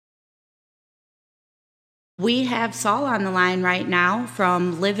We have Saul on the line right now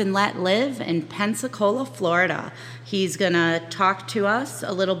from Live and Let Live in Pensacola, Florida. He's going to talk to us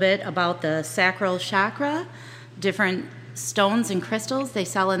a little bit about the sacral chakra, different stones and crystals they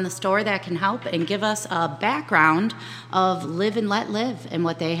sell in the store that can help, and give us a background of Live and Let Live and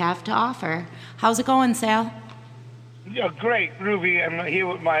what they have to offer. How's it going, Sal? Yeah, great, Ruby. I'm here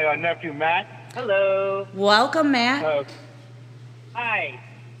with my nephew, Matt. Hello. Welcome, Matt. Hi.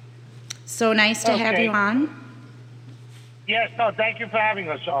 So nice to have you on. Yes, no, thank you for having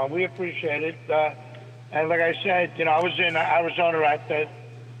us on. We appreciate it. And like I said, I was in Arizona at the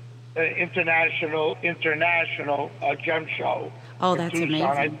International Gem Show. Oh, that's Tucson. amazing.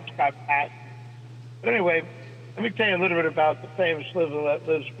 I just got back. But anyway, let me tell you a little bit about the famous Live and Let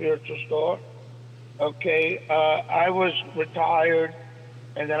Live spiritual store. Okay, I was retired,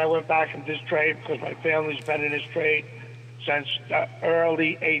 and then I went back into this trade because my family's been in this trade since the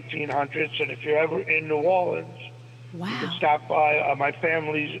early 1800s. And if you're ever in New Orleans, Wow. you can stop by my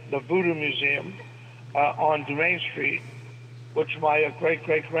family's, the Voodoo Museum on Dumaine Street, which my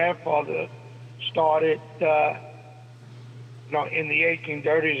great-great-grandfather started in the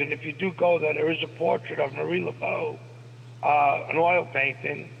 1830s. And if you do go there is a portrait of Marie Laveau, an oil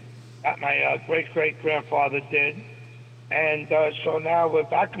painting that my great-great-grandfather did. And so now we're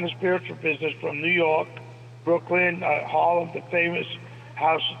back in the spiritual business from New York, Brooklyn, Harlem, the famous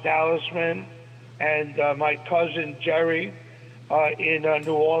House of Talisman, and my cousin Jerry in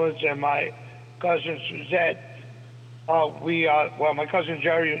New Orleans, and my cousin Suzette. My cousin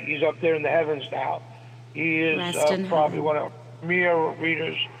Jerry, he's up there in the heavens now. He is probably one of the premier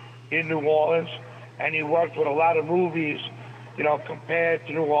readers in New Orleans, and he worked with a lot of movies, compared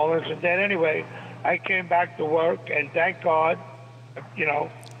to New Orleans. And then anyway, I came back to work, and thank God,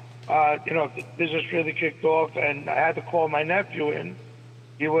 the business really kicked off, and I had to call my nephew in.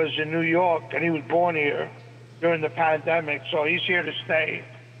 He was in New York, and he was born here during the pandemic, so he's here to stay,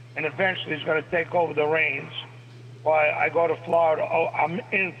 and eventually he's going to take over the reins while I go to Florida. Oh, I'm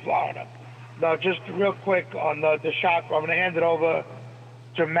in Florida. Now, just real quick on the chakra, I'm going to hand it over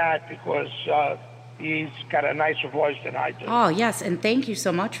to Matt because he's got a nicer voice than I do. Oh, yes, and thank you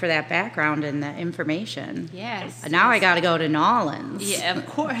so much for that background and that information. Yes. Now I got to go to Nolans. Yeah, of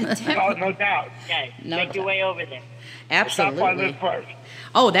course. No doubt. Okay, No make your way over there. Stop by Absolutely. Live first.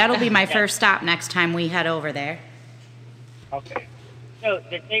 Oh, that'll be my first stop next time we head over there. Okay. So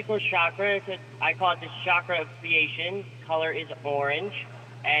the sacral chakra, I call it the chakra of creation. Color is orange.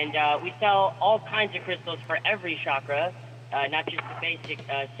 And we sell all kinds of crystals for every chakra, not just the basic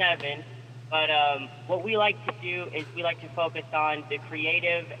 7. But what we like to do is we like to focus on the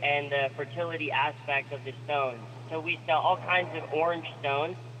creative and the fertility aspect of the stones. So we sell all kinds of orange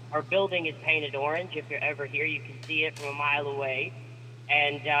stones. Our building is painted orange. If you're ever here, you can see it from a mile away.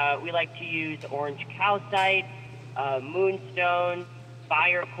 And we like to use orange calcite, moonstone,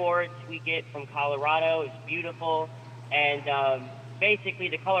 fire quartz we get from Colorado. It's beautiful. And basically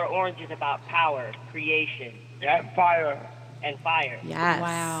the color orange is about power, creation. Yeah, fire. And fire. Yes.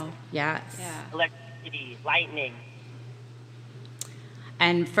 Wow. Yes. Yeah. Electricity, lightning.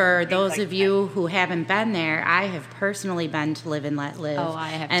 And for those like of you who haven't been there, I have personally been to Live and Let Live. Oh, I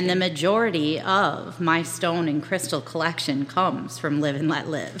have And too. the majority of my stone and crystal collection comes from Live and Let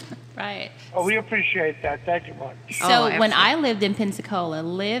Live. Right. Oh, we appreciate that. Thank you much. So Oh, when I lived in Pensacola,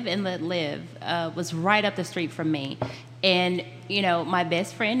 Live and Let Live was right up the street from me. And, my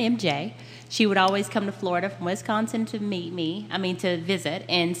best friend, MJ, she would always come to Florida from Wisconsin to to visit.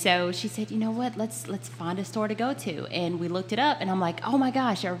 And so she said, you know what, let's find a store to go to. And we looked it up, and I'm like, oh, my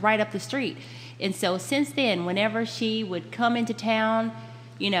gosh, they're right up the street. And so since then, whenever she would come into town,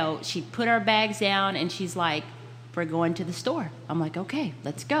 she'd put our bags down, and she's like, we're going to the store. I'm like, okay,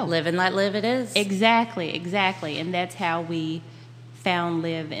 let's go. Live and Let Live it is. Exactly. And that's how we found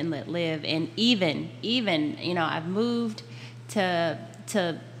Live and Let Live. And even, I've moved to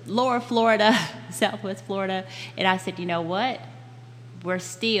Lower Florida, Southwest Florida, and I said, you know what? We're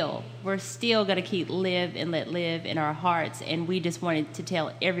still going to keep Live and Let Live in our hearts, and we just wanted to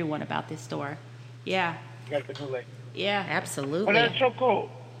tell everyone about this store. Yeah. Yeah, absolutely. Well, that's so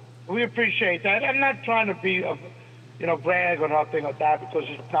cool. We appreciate that. I'm not trying to be, brag or nothing like that because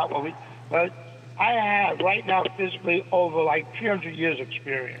it's not what but I have right now physically over like 300 years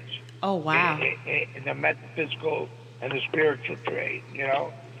experience. Oh, wow. In the metaphysical and the spiritual trade,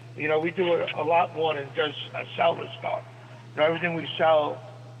 we do a lot more than just sell the stuff. Everything we sell,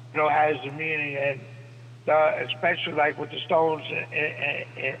 has a meaning, and especially like with the stones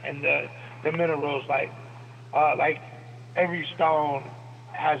and the minerals, like every stone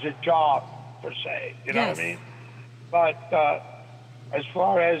has a job per se. You know what I mean? But as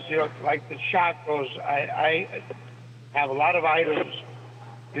far as, like the chakras, I have a lot of items,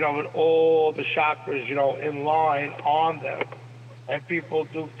 with all the chakras, in line on them. And people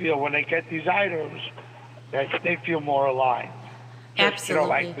do feel when they get these items that they feel more aligned. Just, Absolutely.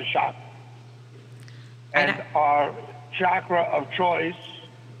 like the chakra. And our chakra of choice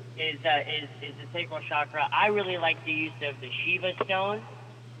is the sacral chakra. I really like the use of the Shiva stone.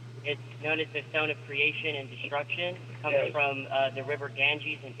 It's known as the stone of creation and destruction. It comes from the river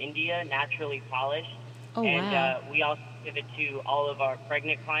Ganges in India, naturally polished. Oh, and wow. We also give it to all of our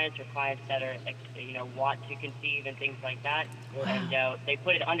pregnant clients or clients that are, want to conceive and things like that. Wow. And they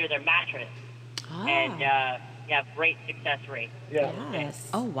put it under their mattress. Ah. And you have great success rate. Yeah. Yes.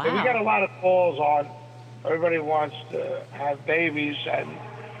 Oh, wow. We got a lot of calls on. Everybody wants to have babies, and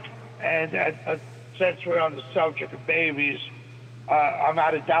since we're on the subject of babies, I'm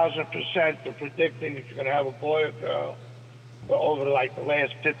at 1,000% of predicting if you're going to have a boy or girl for over like the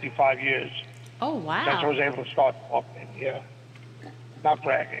last 55 years. Oh, wow. Since I was able to start talking. Yeah, not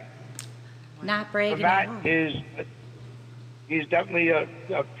bragging. Not But bragging at all. Matt he's definitely a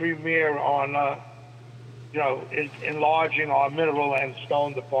premier on. Enlarging our mineral and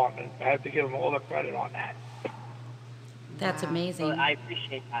stone department. I have to give him all the credit on that. That's amazing. So I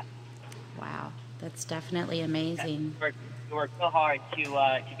appreciate that. Wow, that's definitely amazing. You work so hard to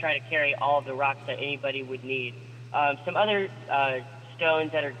try to carry all of the rocks that anybody would need. Some other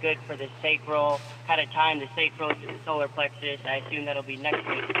stones that are good for the sacral, kind of time the sacral to the solar plexus. I assume that'll be next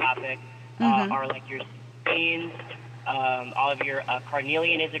week's topic. Are like your veins. All of your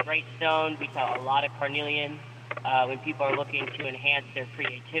carnelian is a great stone. We sell a lot of carnelian when people are looking to enhance their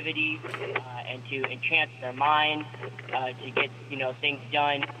creativity and to enchant their mind, to get things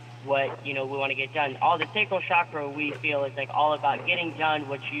done. What we want to get done. All the sacral chakra we feel is like all about getting done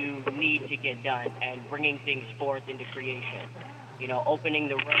what you need to get done and bringing things forth into creation. Opening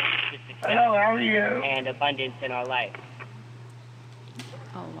the road to success Hello, how are you? and abundance in our life.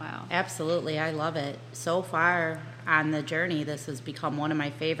 Oh, wow. Absolutely, I love it. So far on the journey, this has become one of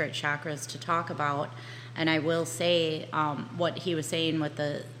my favorite chakras to talk about. And I will say what he was saying with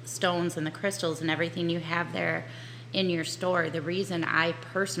the stones and the crystals and everything you have there in your store. The reason I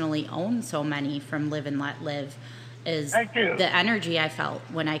personally own so many from Live and Let Live is Thank you. the energy I felt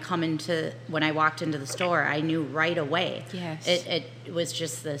when I walked into the store. I knew right away. Yes. It was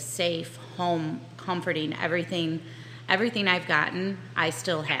just the safe, home, comforting, everything I've gotten, I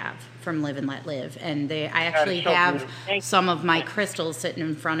still have from Live and Let Live. And I actually so have beautiful. some of my crystals sitting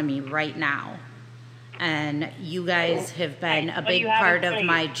in front of me right now. And you guys have been a What do big you have in part front of of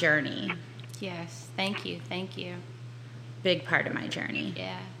my you? journey. Yes. Thank you. Thank you. Big part of my journey.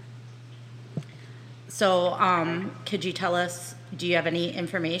 Yeah. So, could you tell us, do you have any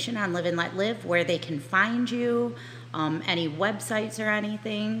information on Live and Let Live, where they can find you? Any websites or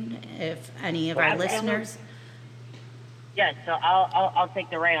anything, if any of our Absolutely. listeners? Yes, so I'll take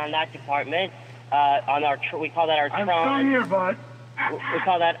the reign on that department. We call that our I'm Tron. still here, bud. We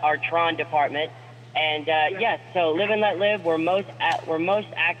call that our Tron department. And yes, so Live and Let Live. We're most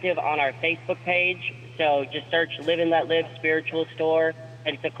active on our Facebook page. So just search Live and Let Live Spiritual Store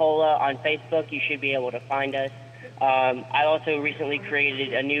Pensacola on Facebook. You should be able to find us. I also recently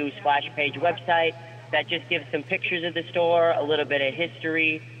created a new splash page website that just gives some pictures of the store, a little bit of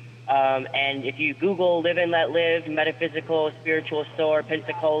history. And if you Google Live and Let Live Metaphysical Spiritual Store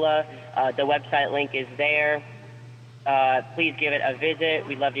Pensacola, the website link is there. Please give it a visit.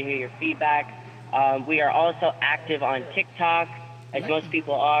 We'd love to hear your feedback. We are also active on TikTok, as most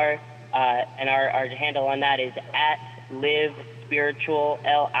people are, and our handle on that is at Live Spiritual,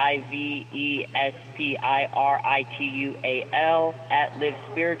 LIVESPIRITUAL, at Live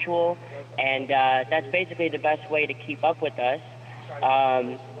Spiritual, and that's basically the best way to keep up with us.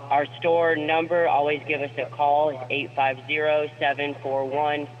 Our store number, always give us a call, is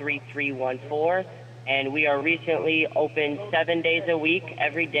 850-741-3314. And we are recently open 7 days a week,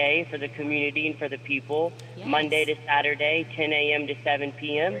 every day for the community and for the people, Yes. Monday to Saturday, 10 a.m. to 7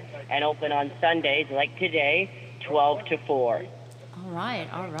 p.m., and open on Sundays, like today, 12 to 4. All right.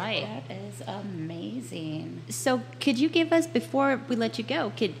 All right. That is amazing. So could you give us, before we let you go,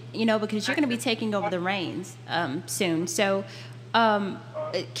 because you're going to be taking over the reins soon. So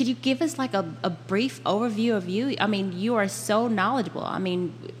could you give us like a brief overview of you? I mean, you are so knowledgeable. I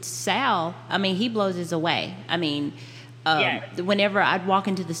mean, Sal, he blows us away. Yes. Whenever I'd walk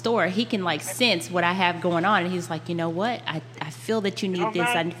into the store, he can like sense what I have going on. And he's like, you know what? I feel that you need this.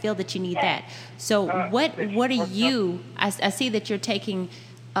 I feel that you need that. So what are you, I see that you're taking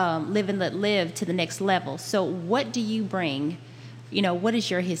Live and Let Live to the next level. So what do you bring? What is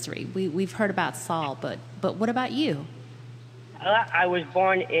your history? We've heard about Saul, but what about you? I was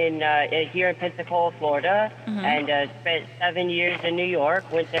born in here in Pensacola, Florida, and spent 7 years in New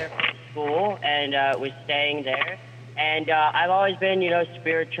York. Went there for school and was staying there. And I've always been,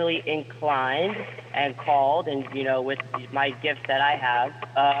 spiritually inclined and called, and with my gifts that I have,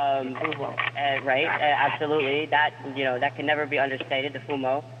 right? Absolutely, that that can never be understated. The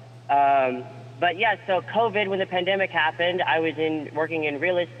FUMO. But yeah, so COVID, when the pandemic happened, I was working in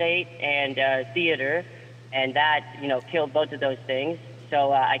real estate and theater, and that killed both of those things.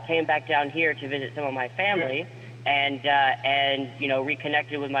 So I came back down here to visit some of my family, and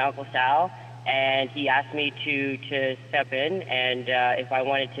reconnected with my Uncle Sal, and he asked me to step in and if I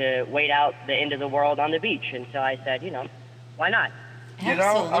wanted to wait out the end of the world on the beach, and so I said, why not? I'm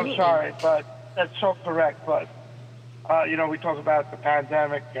sorry, but that's so correct. But we talk about the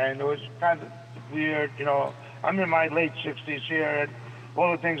pandemic, and it was kind of weird. I'm in my late 60s here, and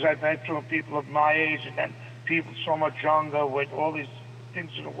all the things I've been through, people of my age, and then people so much younger with all these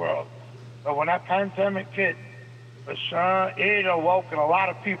things in the world. But when that pandemic hit, it awoken a lot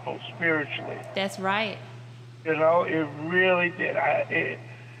of people spiritually. That's right. It really did.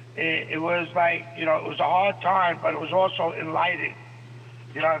 It was like, it was a hard time, but it was also enlightening.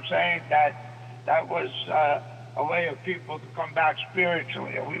 You know what I'm saying? That was a way of people to come back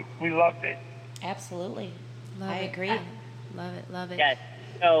spiritually, and we loved it. Absolutely. I agree. Love it. Yes.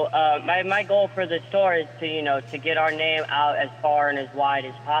 So my goal for the store is to get our name out as far and as wide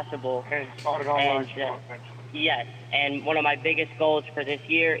as possible. And start an online store. Yes, and one of my biggest goals for this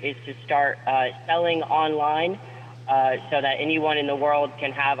year is to start selling online so that anyone in the world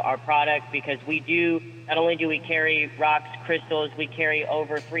can have our product, because not only do we carry rocks, crystals, we carry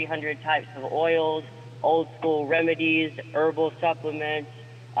over 300 types of oils, old school remedies, herbal supplements,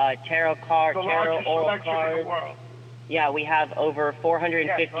 tarot oral cards. Yeah, we have over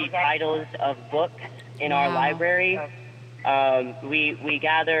 450 titles of books in our library. We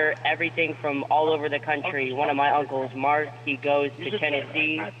gather everything from all over the country. One of my uncles, Mark, he goes to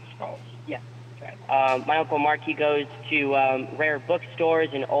Tennessee. Yeah. My Uncle Mark, he goes to rare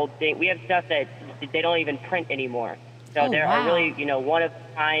bookstores and old things. We have stuff that they don't even print anymore. So there are really,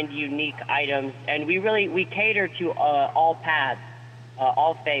 one-of-a-kind, unique items. And we cater to all paths,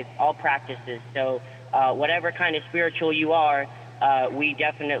 all faiths, all practices. So whatever kind of spiritual you are, we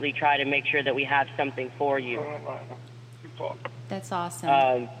definitely try to make sure that we have something for you. That's awesome.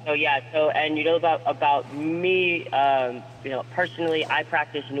 And about me, personally, I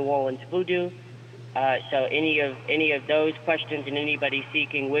practice New Orleans voodoo. So any of those questions and anybody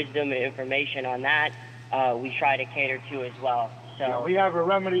seeking wisdom and information on that, we try to cater to as well. So we have a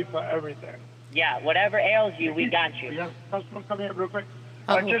remedy for everything. Yeah, whatever ails you, we got you. We have a customer come here real quick.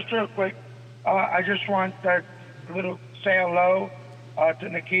 Just real quick, I just want to say hello to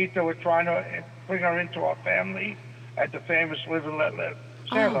Nikita. We're trying to bring her into our family at the famous Live and Let Live.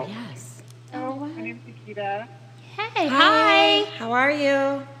 Say hello. Yes. Oh, my name's Nikita. Hey, hi. How are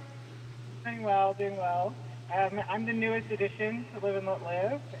you? Doing well. I'm the newest addition to Live and Let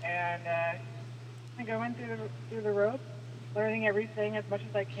Live, and I'm going through the ropes, learning everything as much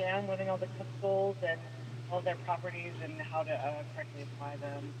as I can, learning all the crystals and all their properties and how to correctly apply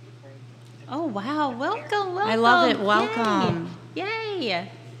them. Oh, wow. Welcome. I love it. Welcome. Yay.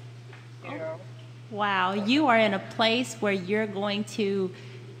 Wow. You are in a place where you're going to,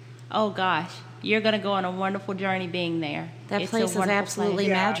 you're going to go on a wonderful journey being there. That place is absolutely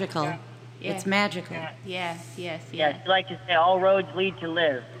magical. Yeah. It's magical. Yes. Yes, I like to say all roads lead to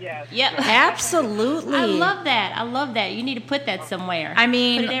live. Yes. Yep. Absolutely. I love that. You need to put that somewhere. I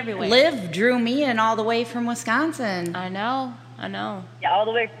mean, put it everywhere. Liv drew me in all the way from Wisconsin. I know. Yeah, all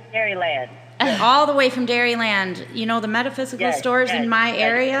the way from Dairyland. All the way from Dairyland. The metaphysical stores in my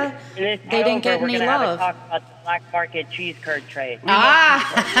area, they didn't get any love. Talk about the black market cheese curd trade. I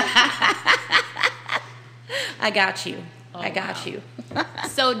got you. I got you.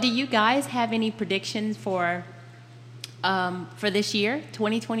 So, do you guys have any predictions for this year,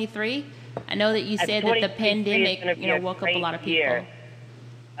 2023? I know that you said that the pandemic, woke up a lot of people.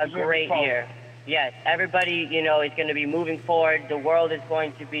 A great year. Yes, everybody, is going to be moving forward. The world is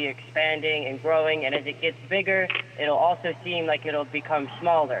going to be expanding and growing, and as it gets bigger, it'll also seem like it'll become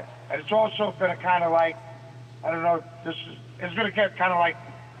smaller. And it's also going to kind of like, it's going to get kind of like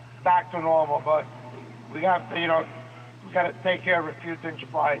back to normal, but we have to, we got to take care of a few things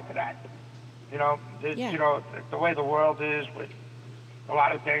prior to that. The way the world is with a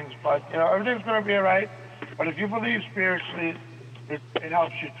lot of things, but, everything's going to be all right. But if you believe spiritually, it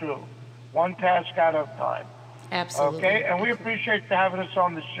helps you through. One task at a time. Absolutely. Okay, and we appreciate you having us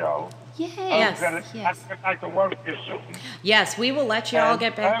on the show. Yes. I'd like to work with you soon. Yes, we will let you all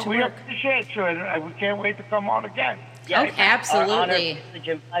get back to we work. appreciate you, and we can't wait to come on again. Yeah, Oh, absolutely. Our honor, privilege,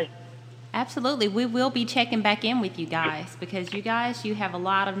 and pleasure. Absolutely. We will be checking back in with you guys because you have a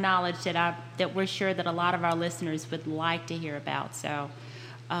lot of knowledge that we're sure that a lot of our listeners would like to hear about. So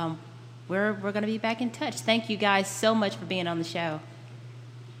we're going to be back in touch. Thank you guys so much for being on the show.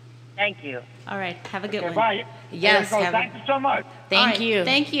 Thank you. All right. Have a good one. Bye. Yes, There you go. have a- Thank you so much. Thank All right. you.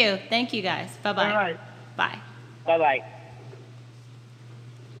 Thank you. Thank you, guys. Bye-bye. All right. Bye. Bye-bye.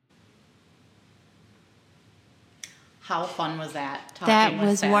 How fun was that? That talking with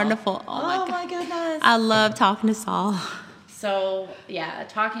was Sal? wonderful. Oh, my God. my goodness. I love talking to Saul. So, yeah,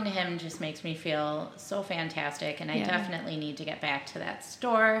 talking to him just makes me feel so fantastic, and I Yeah. definitely need to get back to that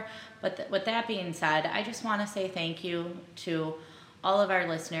store. But with that being said, I just want to say thank you to all of our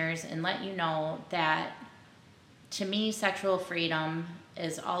listeners and let you know that, to me, sexual freedom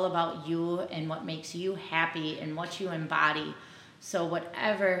is all about you and what makes you happy and what you embody. So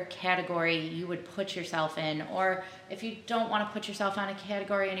whatever category you would put yourself in, or if you don't want to put yourself on a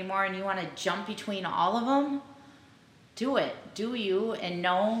category anymore and you want to jump between all of them, do it. Do you, and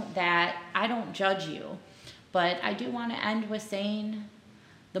know that I don't judge you. But I do want to end with saying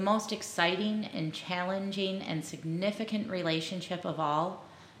the most exciting and challenging and significant relationship of all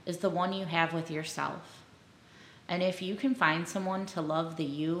is the one you have with yourself. And if you can find someone to love the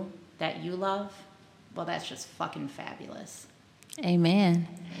you that you love, well, that's just fucking fabulous. Amen.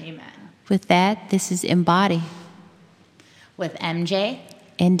 Amen. With that, this is Embody With MJ.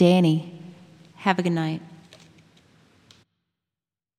 and Danny. Have a good night.